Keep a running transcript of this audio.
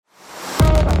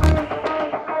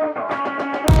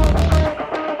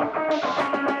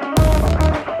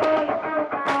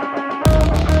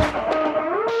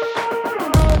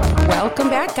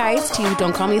back, guys, to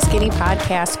Don't Call Me Skinny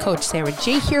podcast. Coach Sarah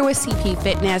J here with CP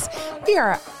Fitness. We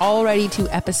are already to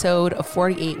episode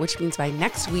 48, which means by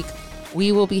next week,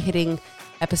 we will be hitting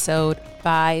episode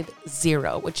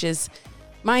 50, which is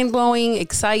mind-blowing,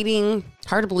 exciting,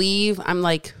 hard to believe. I'm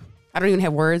like, I don't even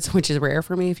have words, which is rare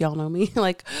for me if y'all know me.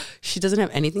 Like, she doesn't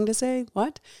have anything to say.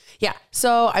 What? Yeah.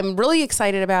 So I'm really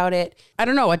excited about it. I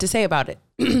don't know what to say about it.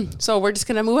 So we're just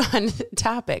going to move on to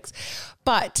topics.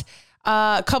 But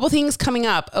a couple things coming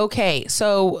up. Okay.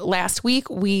 So last week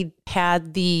we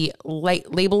had the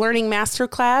Label Learning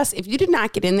Masterclass. If you did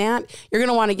not get in that, you're going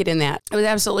to want to get in that. It was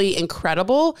absolutely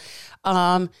incredible.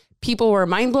 People were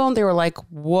mind blown. They were like,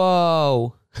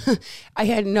 whoa. I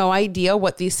had no idea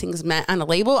what these things meant on a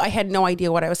label. I had no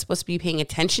idea what I was supposed to be paying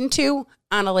attention to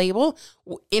on a label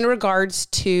in regards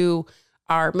to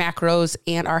our macros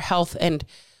and our health and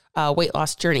weight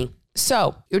loss journey.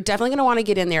 So you're definitely going to want to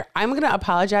get in there. I'm going to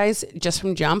apologize just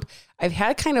from jump. I've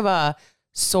had kind of a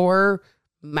sore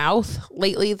mouth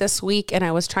lately this week, and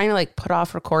I was trying to like put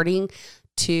off recording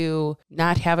to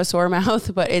not have a sore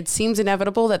mouth, but it seems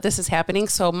inevitable that this is happening.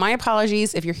 So my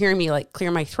apologies if you're hearing me like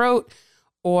clear my throat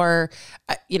or,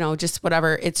 just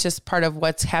whatever. It's just part of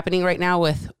what's happening right now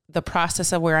with the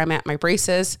process of where I'm at my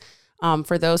braces.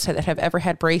 For those that have ever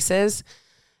had braces,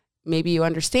 maybe you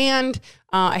understand.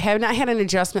 I have not had an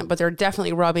adjustment, but they're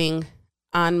definitely rubbing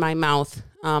on my mouth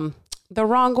the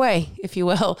wrong way, if you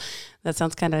will. That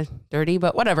sounds kind of dirty,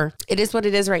 but whatever. It is what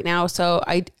it is right now. So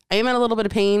I am in a little bit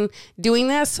of pain doing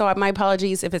this. So my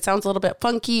apologies if it sounds a little bit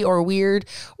funky or weird,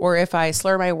 or if I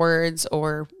slur my words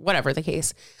or whatever the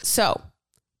case. So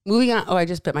moving on. Oh, I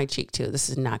just bit my cheek too. This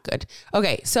is not good.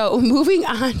 Okay. So moving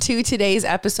on to today's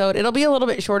episode. It'll be a little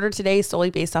bit shorter today,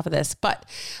 solely based off of this, but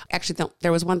actually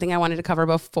there was one thing I wanted to cover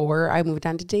before I moved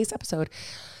on to today's episode.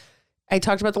 I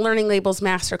talked about the Learning Labels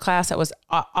Masterclass. That was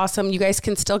awesome. You guys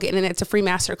can still get in it. It's a free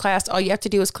masterclass. All you have to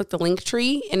do is click the link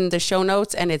tree in the show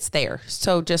notes and it's there.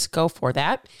 So just go for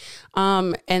that.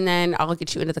 And then I'll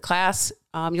get you into the class.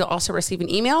 You'll also receive an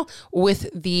email with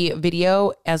the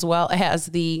video as well as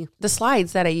the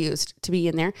slides that I used to be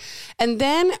in there. And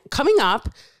then coming up,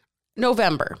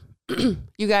 November.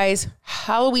 You guys,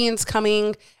 Halloween's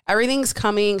coming, everything's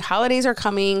coming, holidays are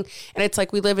coming, and it's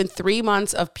like we live in 3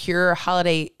 months of pure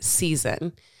holiday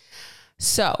season.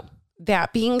 So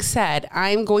that being said,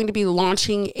 I'm going to be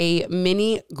launching a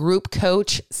mini group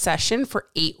coach session for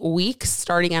 8 weeks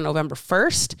starting on November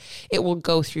 1st. It will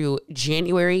go through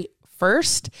January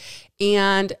 1st,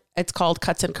 and it's called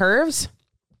Cuts and Curves.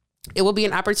 It will be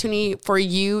an opportunity for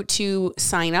you to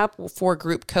sign up for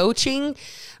group coaching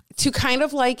to kind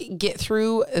of like get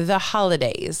through the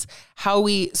holidays, how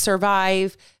we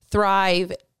survive,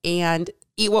 thrive, and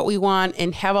eat what we want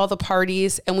and have all the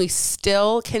parties, and we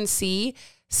still can see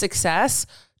success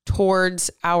towards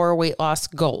our weight loss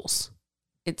goals.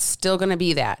 It's still going to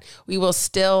be that. We will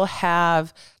still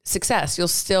have success. You'll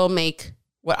still make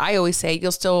what I always say,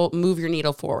 you'll still move your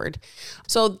needle forward.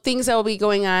 So things that will be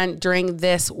going on during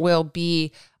this will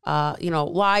be,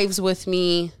 lives with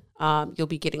me. You'll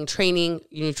be getting training,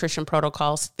 nutrition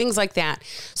protocols, things like that.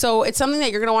 So it's something that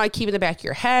you're going to want to keep in the back of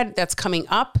your head. That's coming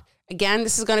up. Again,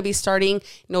 this is going to be starting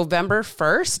November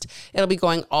 1st. It'll be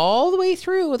going all the way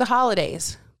through the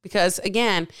holidays because,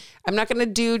 again, I'm not going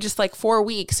to do just like 4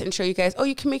 weeks and show you guys, oh,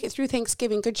 you can make it through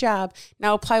Thanksgiving. Good job.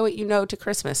 Now apply what you know to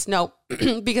Christmas. No,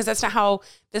 because that's not how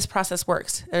this process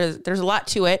works. There's a lot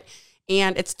to it,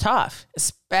 and it's tough,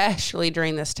 especially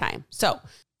during this time. So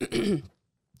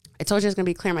I told you I was going to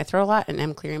be clearing my throat a lot, and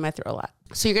I'm clearing my throat a lot.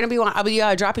 So you're going to be, I'll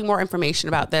be dropping more information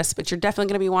about this, but you're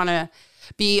definitely going to want to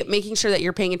be making sure that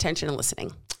you're paying attention and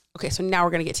listening. Okay, so now we're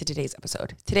going to get to today's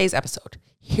episode.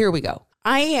 Here we go.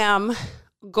 I am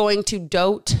going to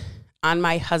dote on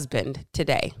my husband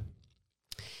today.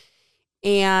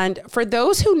 And for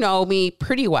those who know me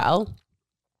pretty well,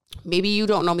 maybe you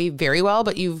don't know me very well,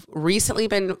 but you've recently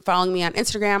been following me on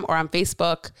Instagram or on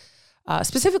Facebook,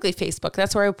 specifically Facebook.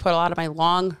 That's where I put a lot of my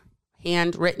long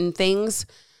handwritten things.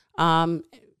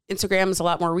 Instagram is a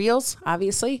lot more reels,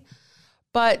 obviously,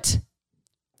 but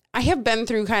I have been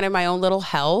through kind of my own little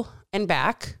hell and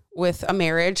back with a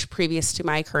marriage previous to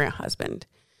my current husband.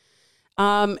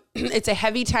 It's a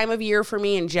heavy time of year for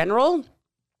me in general,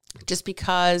 just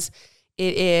because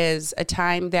it is a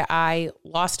time that I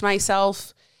lost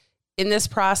myself in this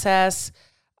process.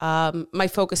 My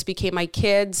focus became my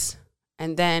kids,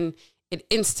 and then it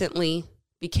instantly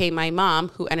became my mom,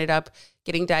 who ended up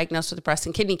getting diagnosed with breast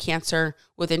and kidney cancer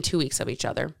within 2 weeks of each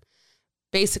other.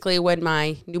 Basically, when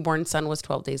my newborn son was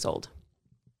 12 days old.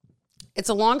 It's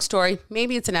a long story.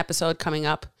 Maybe it's an episode coming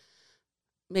up.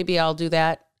 Maybe I'll do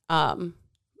that.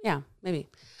 Maybe.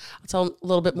 I'll tell a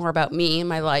little bit more about me and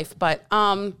my life. But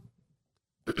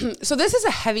so this is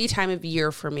a heavy time of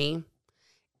year for me.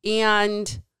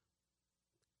 And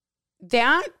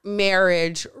that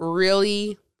marriage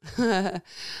really,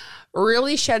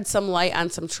 really shed some light on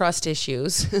some trust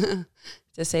issues,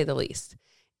 to say the least.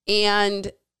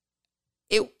 And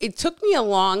it took me a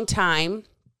long time,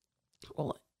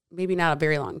 well, maybe not a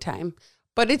very long time,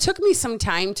 but it took me some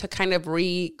time to kind of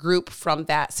regroup from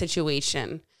that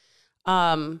situation.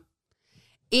 And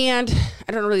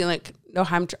I don't really know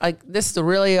how this is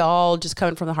really all just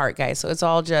coming from the heart, guys. So it's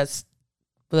all just,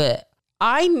 bleh.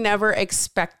 I never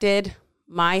expected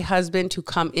my husband to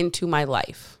come into my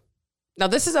life. Now,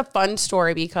 this is a fun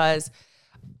story because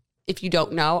if you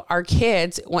don't know, our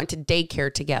kids went to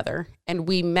daycare together and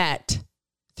we met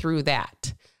through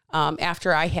that.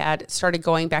 After I had started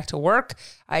going back to work,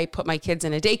 I put my kids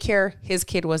in a daycare. His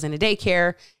kid was in a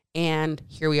daycare. And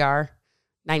here we are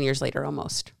 9 years later,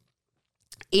 almost.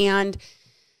 And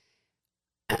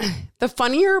the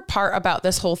funnier part about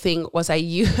this whole thing was I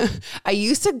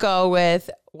used to go with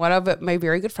one of my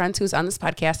very good friends who's on this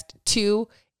podcast to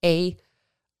a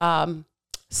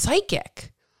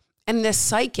psychic. And this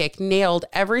psychic nailed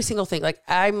every single thing. Like,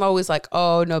 I'm always like,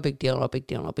 oh, no big deal, no big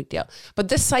deal, no big deal. But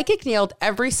this psychic nailed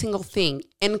every single thing,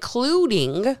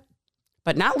 including,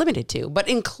 but not limited to, but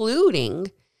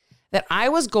including that I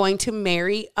was going to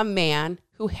marry a man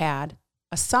who had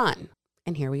a son.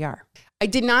 And here we are. I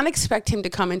did not expect him to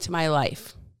come into my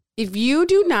life. If you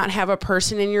do not have a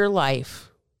person in your life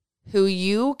who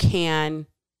you can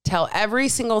tell every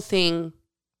single thing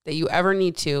that you ever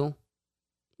need to,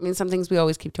 I mean, some things we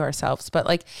always keep to ourselves, but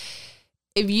like,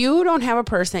 if you don't have a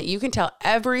person that you can tell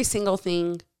every single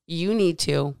thing you need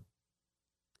to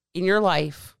in your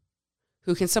life,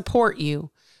 who can support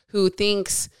you, who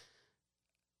thinks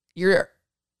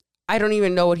I don't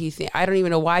even know what he thinks. I don't even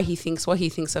know why he thinks what he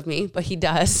thinks of me, but he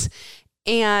does.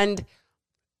 And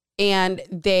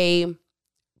they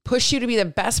push you to be the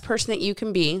best person that you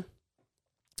can be.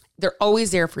 They're always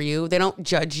there for you. They don't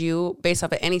judge you based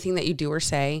off of anything that you do or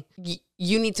say.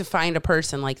 You need to find a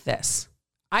person like this.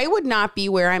 I would not be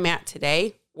where I'm at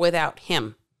today without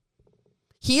him.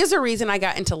 He is the reason I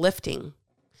got into lifting.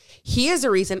 He is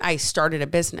the reason I started a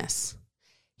business.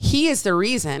 He is the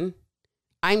reason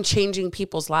I'm changing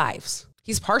people's lives.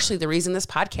 He's partially the reason this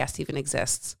podcast even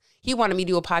exists. He wanted me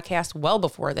to do a podcast well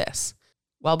before this,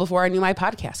 well before I knew my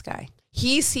podcast guy.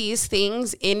 He sees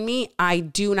things in me I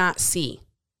do not see.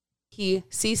 He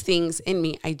sees things in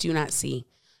me I do not see.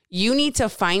 You need to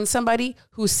find somebody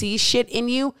who sees shit in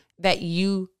you that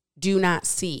you do not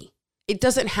see. It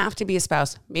doesn't have to be a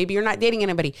spouse. Maybe you're not dating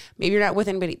anybody. Maybe you're not with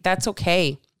anybody. That's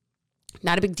okay.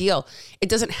 Not a big deal. It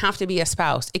doesn't have to be a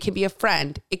spouse. It can be a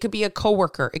friend. It could be a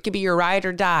coworker. It could be your ride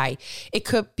or die. It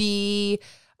could be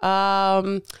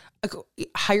hire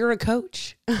a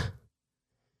coach.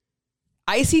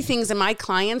 I see things in my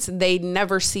clients they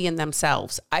never see in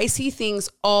themselves. I see things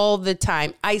all the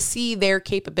time. I see their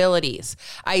capabilities.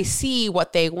 I see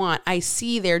what they want. I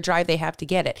see their drive they have to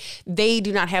get it. They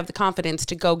do not have the confidence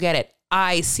to go get it.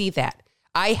 I see that.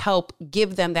 I help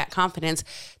give them that confidence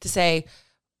to say,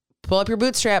 pull up your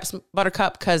bootstraps,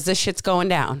 buttercup, because this shit's going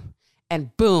down.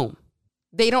 And boom.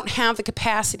 They don't have the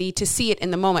capacity to see it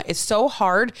in the moment. It's so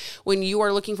hard when you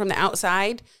are looking from the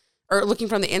outside or looking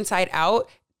from the inside out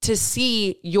to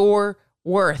see your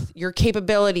worth, your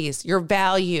capabilities, your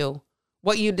value,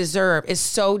 what you deserve is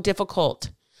so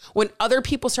difficult. When other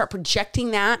people start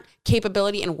projecting that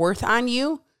capability and worth on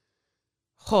you,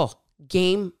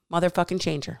 game motherfucking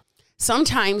changer.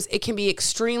 Sometimes it can be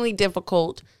extremely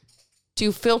difficult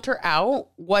to filter out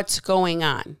what's going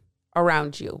on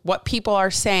around you, what people are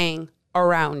saying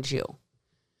around you.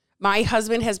 My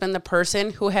husband has been the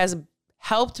person who has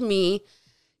helped me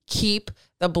keep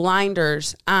the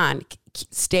blinders on,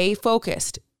 stay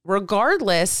focused,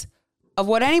 regardless of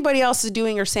what anybody else is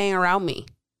doing or saying around me.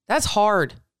 That's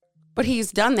hard, but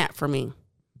he's done that for me.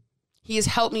 He has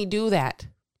helped me do that.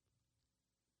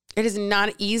 It is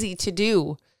not easy to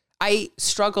do. I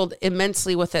struggled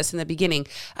immensely with this in the beginning.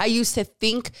 I used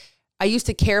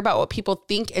to care about what people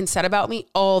think and said about me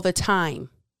all the time.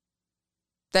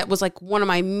 That was like one of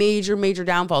my major, major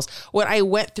downfalls. When I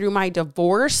went through my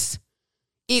divorce,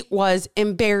 it was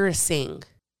embarrassing.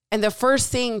 And the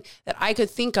first thing that I could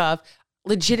think of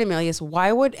legitimately is,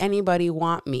 why would anybody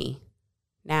want me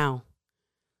now?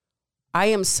 I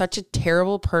am such a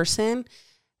terrible person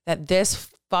that this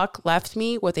fuck left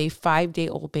me with a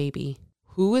 5-day-old baby.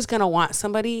 Who is going to want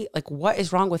somebody? Like, what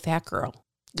is wrong with that girl?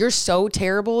 You're so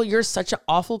terrible. You're such an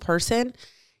awful person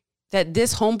that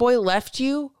this homeboy left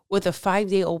you with a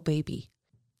 5-day-old baby.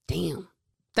 Damn.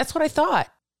 That's what I thought.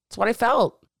 That's what I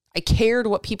felt. I cared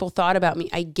what people thought about me.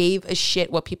 I gave a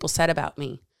shit what people said about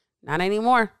me. Not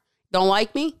anymore. Don't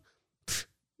like me?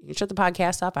 You can shut the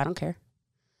podcast off. I don't care.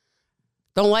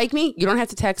 Don't like me? You don't have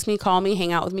to text me, call me,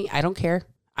 hang out with me. I don't care.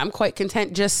 I'm quite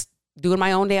content just doing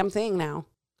my own damn thing now.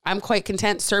 I'm quite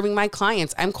content serving my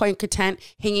clients. I'm quite content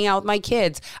hanging out with my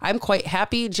kids. I'm quite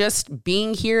happy just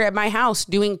being here at my house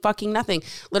doing fucking nothing.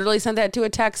 Literally sent that to a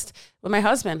text with my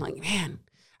husband. Like, man,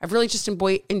 I've really just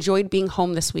enjoyed being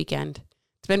home this weekend.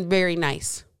 It's been very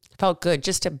nice. It felt good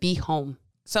just to be home.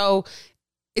 So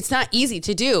it's not easy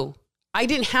to do. I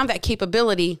didn't have that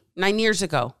capability 9 years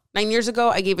ago. 9 years ago,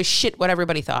 I gave a shit what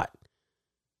everybody thought.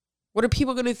 What are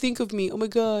people going to think of me? Oh my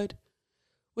God.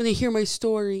 When they hear my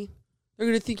story, they're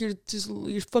going to think you're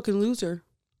a fucking loser.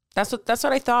 That's what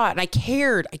I thought. And I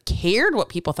cared. I cared what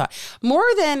people thought. More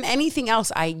than anything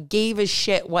else, I gave a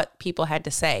shit what people had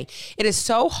to say. It is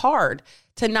so hard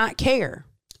to not care.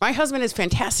 My husband is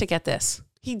fantastic at this.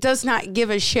 He does not give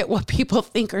a shit what people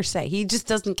think or say. He just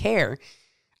doesn't care.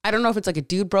 I don't know if it's like a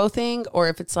dude bro thing or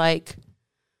if it's like,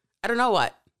 I don't know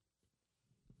what.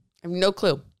 I have no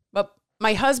clue. But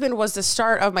my husband was the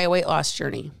start of my weight loss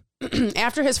journey.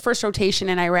 After his first rotation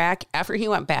in Iraq, after he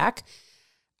went back,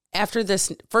 after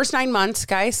this first 9 months,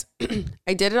 guys,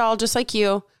 I did it all just like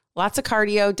you. Lots of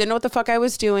cardio. Didn't know what the fuck I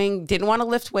was doing. Didn't want to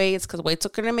lift weights because weights are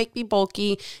going to make me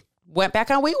bulky. Went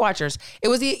back on Weight Watchers. It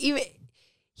was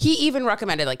he even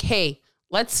recommended like, hey,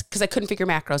 because I couldn't figure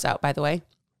macros out, by the way.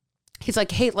 He's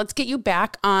like, hey, let's get you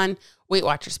back on Weight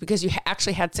Watchers because you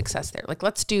actually had success there. Like,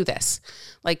 let's do this.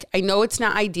 Like, I know it's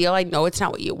not ideal. I know it's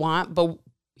not what you want, but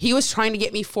he was trying to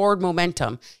get me forward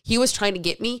momentum. He was trying to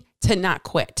get me to not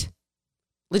quit.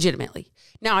 Legitimately.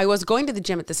 Now, I was going to the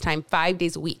gym at this time 5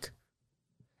 days a week.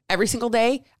 Every single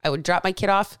day, I would drop my kid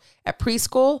off at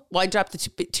preschool. Well, I dropped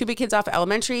the two big kids off at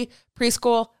elementary,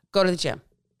 preschool, go to the gym.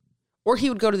 Or he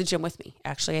would go to the gym with me,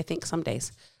 actually, I think some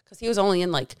days. Because he was only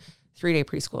in like 3-day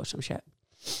preschool or some shit.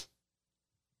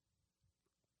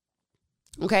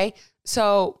 Okay,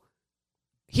 so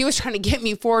he was trying to get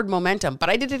me forward momentum, but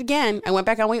I did it again. I went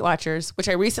back on Weight Watchers, which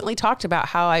I recently talked about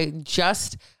how I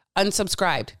just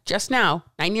unsubscribed just now,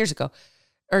 9 years ago,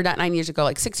 or not 9 years ago,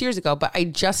 like 6 years ago, but I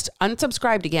just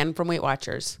unsubscribed again from Weight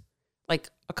Watchers like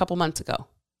a couple months ago.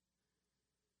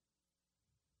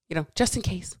 You know, just in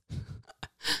case.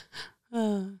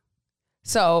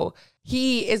 So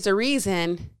he is the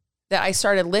reason that I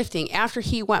started lifting. After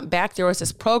he went back, there was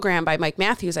this program by Mike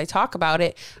Matthews. I talk about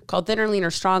it called Thinner,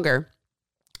 Leaner, Stronger.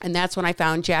 And that's when I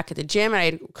found Jack at the gym and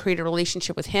I created a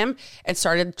relationship with him and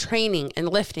started training and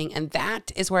lifting. And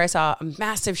that is where I saw a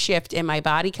massive shift in my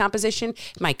body composition,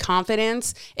 my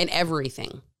confidence, and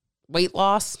everything. Weight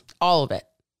loss, all of it.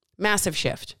 Massive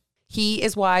shift. He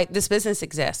is why this business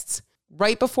exists.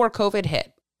 Right before COVID hit,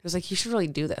 it was like, you should really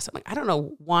do this. I'm like, I don't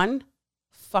know one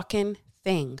fucking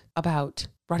thing about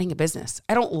running a business.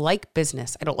 I don't like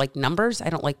business. I don't like numbers. I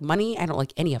don't like money. I don't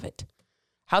like any of it.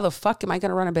 How the fuck am I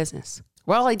going to run a business?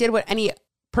 Well, I did what any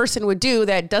person would do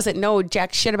that doesn't know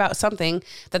jack shit about something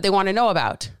that they want to know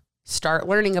about. Start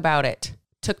learning about it.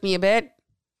 Took me a bit.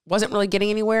 Wasn't really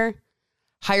getting anywhere.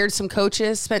 Hired some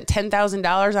coaches. Spent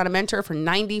 $10,000 on a mentor for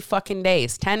 90 fucking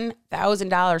days.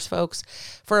 $10,000, folks,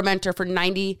 for a mentor for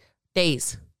 90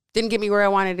 days. Didn't get me where I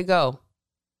wanted to go.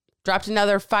 Dropped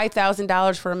another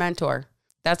 $5,000 for a mentor.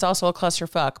 That's also a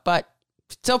clusterfuck. But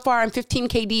so far, I'm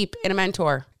 15K deep in a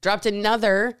mentor. Dropped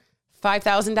another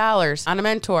 $5,000 on a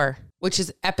mentor, which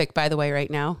is epic, by the way, right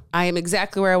now. I am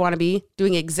exactly where I want to be,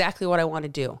 doing exactly what I want to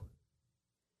do.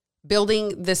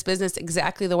 Building this business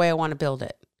exactly the way I want to build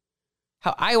it.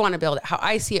 How I want to build it, how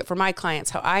I see it for my clients,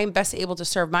 how I'm best able to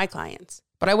serve my clients.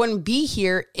 But I wouldn't be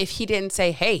here if he didn't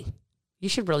say, hey, you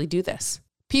should really do this.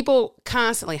 People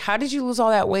constantly, how did you lose all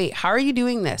that weight? How are you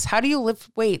doing this? How do you lift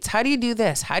weights? How do you do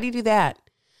this? How do you do that?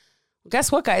 Well,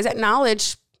 guess what, guys? That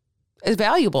knowledge is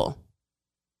valuable.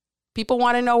 People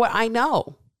want to know what I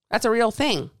know. That's a real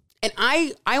thing. And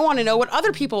I want to know what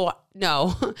other people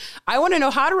know. I want to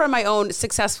know how to run my own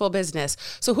successful business.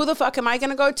 So who the fuck am I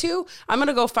going to go to? I'm going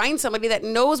to go find somebody that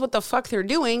knows what the fuck they're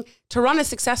doing to run a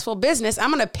successful business.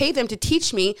 I'm going to pay them to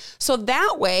teach me so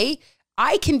that way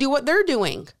I can do what they're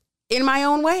doing in my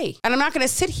own way. And I'm not going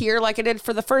to sit here like I did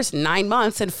for the first 9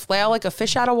 months and flail like a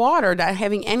fish out of water, not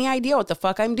having any idea what the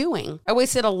fuck I'm doing. I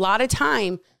wasted a lot of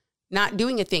time not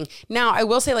doing a thing. Now, I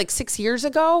will say like 6 years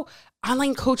ago,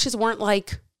 online coaches weren't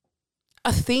like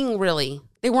a thing, really.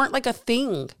 They weren't like a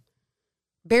thing.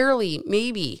 Barely,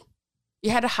 maybe.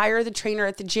 You had to hire the trainer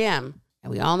at the gym.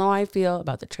 And we all know how I feel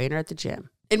about the trainer at the gym.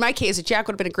 In my case, Jack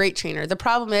would have been a great trainer. The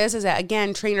problem is that,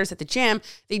 again, trainers at the gym,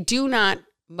 they do not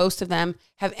most of them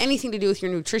have anything to do with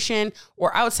your nutrition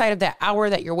or outside of that hour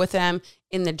that you're with them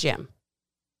in the gym.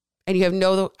 And you have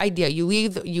no idea.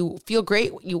 You feel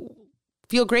great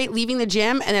leaving the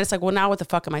gym. And then it's like, well, now what the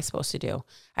fuck am I supposed to do?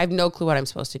 I have no clue what I'm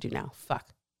supposed to do now. Fuck.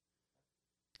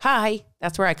 Hi,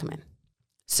 that's where I come in.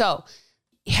 So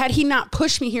had he not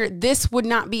pushed me here, this would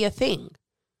not be a thing.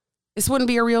 This wouldn't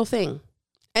be a real thing.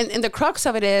 And the crux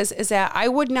of it is that I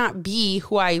would not be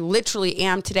who I literally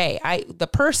am today. The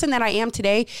person that I am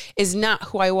today is not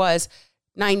who I was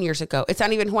 9 years ago. It's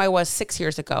not even who I was 6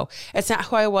 years ago. It's not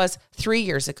who I was 3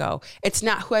 years ago. It's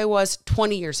not who I was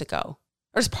 20 years ago.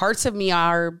 There's parts of me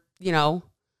are,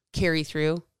 carry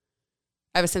through.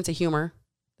 I have a sense of humor.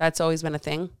 That's always been a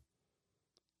thing.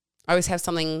 I always have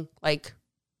something like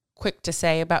quick to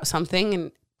say about something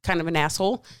and kind of an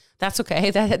asshole. That's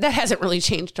okay. That hasn't really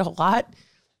changed a whole lot.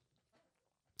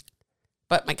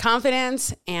 But my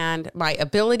confidence and my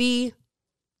ability,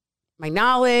 my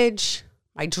knowledge,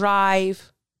 my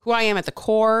drive, who I am at the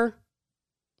core,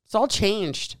 it's all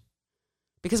changed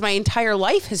because my entire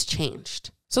life has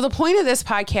changed. So the point of this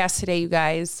podcast today, you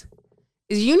guys,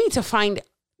 is you need to find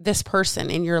this person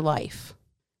in your life.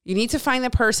 You need to find the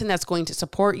person that's going to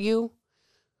support you,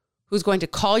 who's going to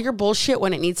call your bullshit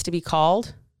when it needs to be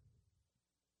called,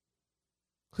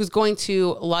 who's going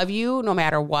to love you no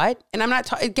matter what. And I'm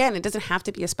not, again, it doesn't have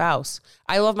to be a spouse.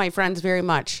 I love my friends very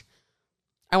much.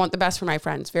 I want the best for my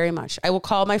friends very much. I will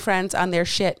call my friends on their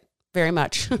shit very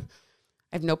much. I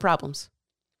have no problems.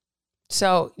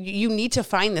 So you need to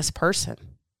find this person.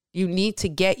 You need to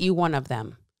get you one of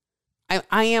them.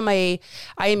 I am a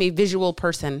visual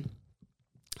person.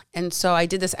 And so I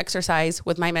did this exercise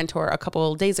with my mentor a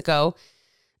couple of days ago.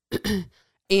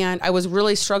 And I was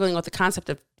really struggling with the concept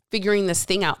of figuring this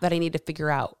thing out that I need to figure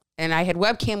out. And I had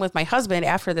webcam with my husband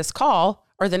after this call,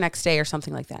 or the next day or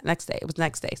something like that. It was the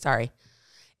next day, sorry.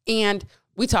 And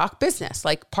we talk business.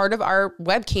 Like part of our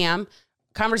webcam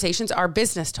conversations are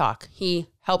business talk. He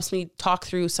helps me talk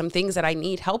through some things that I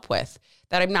need help with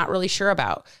that I'm not really sure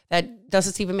about. That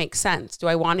doesn't even make sense. Do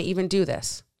I want to even do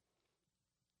this?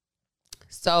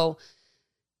 So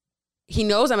he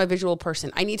knows I'm a visual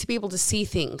person. I need to be able to see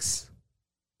things.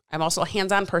 I'm also a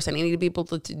hands-on person. I need to be able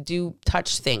to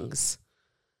touch things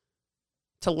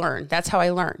to learn. That's how I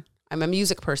learn. I'm a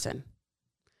music person.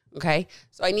 Okay.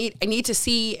 So I need to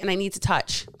see and I need to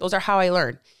touch. Those are how I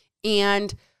learn.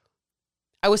 And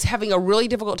I was having a really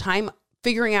difficult time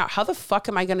figuring out how the fuck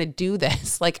am I going to do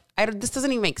this? Like, this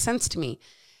doesn't even make sense to me.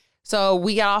 So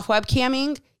we got off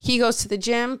webcamming. He goes to the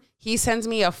gym. He sends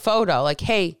me a photo like,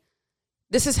 hey,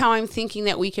 this is how I'm thinking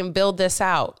that we can build this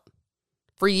out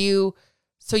for you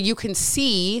so you can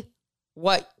see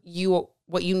what you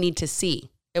need to see.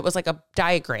 It was like a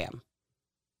diagram.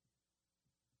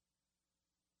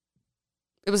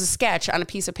 It was a sketch on a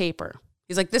piece of paper.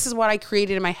 He's like, this is what I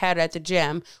created in my head at the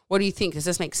gym. What do you think? Does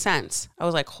this make sense? I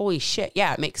was like, holy shit.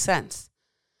 Yeah, it makes sense.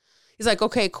 He's like,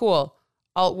 okay, cool.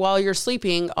 While you're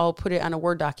sleeping, I'll put it on a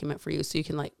Word document for you so you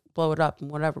can like blow it up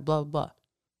and whatever, blah, blah, blah.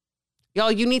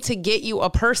 Y'all, you need to get you a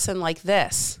person like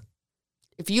this.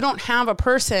 If you don't have a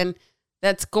person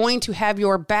that's going to have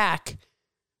your back,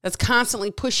 that's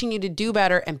constantly pushing you to do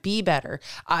better and be better.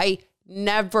 I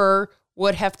never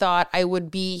would have thought I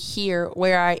would be here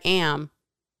where I am.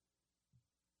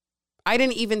 I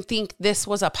didn't even think this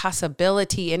was a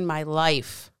possibility in my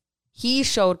life. He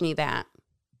showed me that.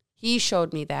 He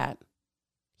showed me that.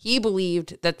 He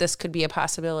believed that this could be a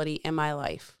possibility in my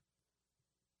life.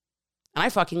 And I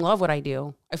fucking love what I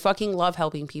do. I fucking love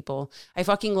helping people. I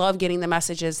fucking love getting the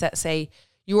messages that say,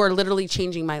 you are literally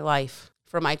changing my life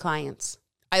for my clients.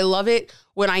 I love it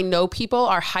when I know people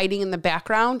are hiding in the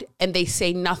background and they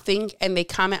say nothing and they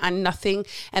comment on nothing.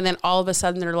 And then all of a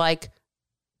sudden they're like,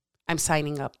 I'm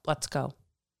signing up. Let's go.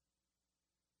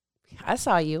 I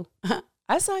saw you.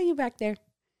 I saw you back there.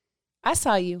 I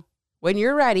saw you. When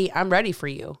you're ready, I'm ready for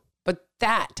you. But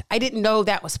I didn't know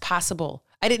that was possible.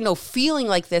 I didn't know feeling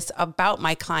like this about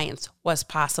my clients was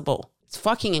possible. It's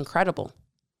fucking incredible.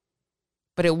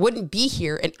 But it wouldn't be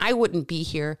here and I wouldn't be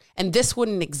here and this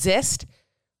wouldn't exist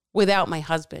without my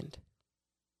husband.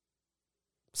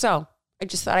 So I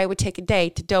just thought I would take a day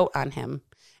to dote on him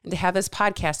and to have this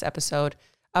podcast episode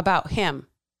about him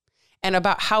and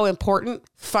about how important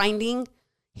finding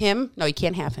him. No, you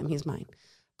can't have him. He's mine.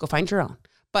 Go find your own.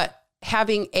 But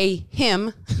having a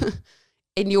him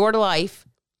in your life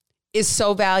is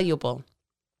so valuable.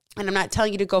 And I'm not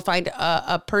telling you to go find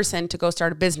a person to go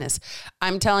start a business.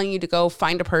 I'm telling you to go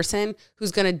find a person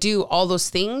who's going to do all those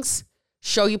things,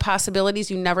 show you possibilities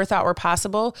you never thought were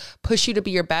possible, push you to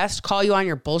be your best, call you on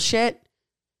your bullshit,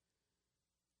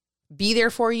 be there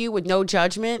for you with no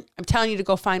judgment, I'm telling you to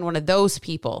go find one of those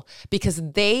people, because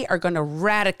they are going to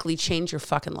radically change your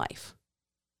fucking life.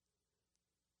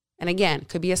 And again,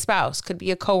 could be a spouse, could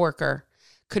be a coworker,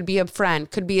 could be a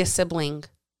friend, could be a sibling,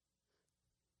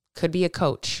 could be a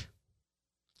coach.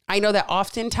 I know that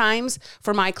oftentimes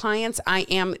for my clients, I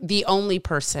am the only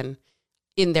person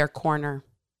in their corner.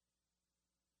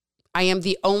 I am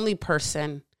the only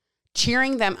person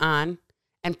cheering them on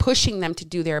and pushing them to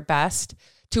do their best,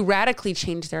 to radically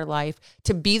change their life,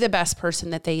 to be the best person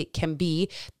that they can be,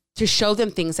 to show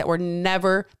them things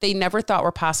that they never thought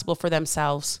were possible for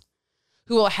themselves,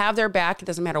 who will have their back. It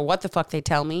doesn't matter what the fuck they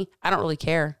tell me. I don't really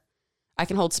care. I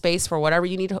can hold space for whatever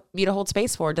you need me to hold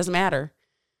space for. It doesn't matter.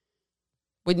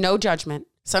 With no judgment.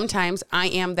 Sometimes I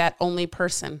am that only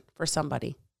person for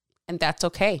somebody, and that's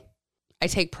okay. I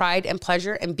take pride and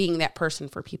pleasure in being that person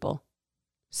for people.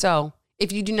 So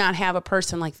if you do not have a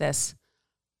person like this,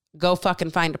 go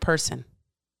fucking find a person.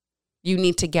 You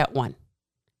need to get one.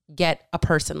 Get a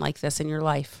person like this in your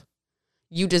life.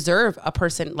 You deserve a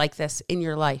person like this in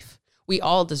your life. We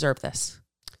all deserve this.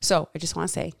 So I just want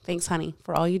to say thanks, honey,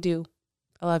 for all you do.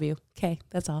 I love you. Okay,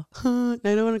 that's all. I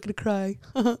don't want to cry.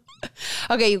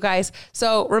 Okay, you guys.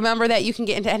 So remember that you can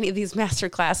get into any of these master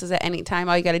classes at any time.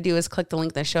 All you got to do is click the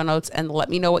link in the show notes and let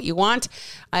me know what you want.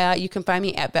 You can find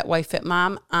me at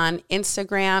Vetwifefitmom on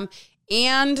Instagram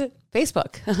and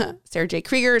Facebook. Sarah J.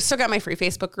 Krieger. Still got my free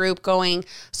Facebook group going,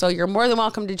 so you're more than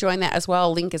welcome to join that as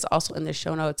well. Link is also in the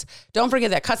show notes. Don't forget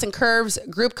that Cuts and Curves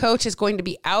group coach is going to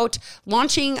be out,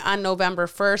 launching on November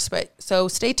 1st. So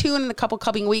stay tuned in a couple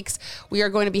coming weeks. We are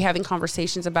going to be having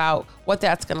conversations about what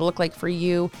that's going to look like for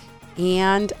you.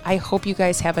 And I hope you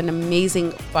guys have an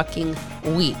amazing fucking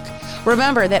week.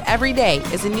 Remember that every day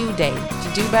is a new day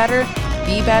to do better,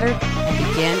 be better, and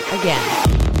begin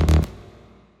again.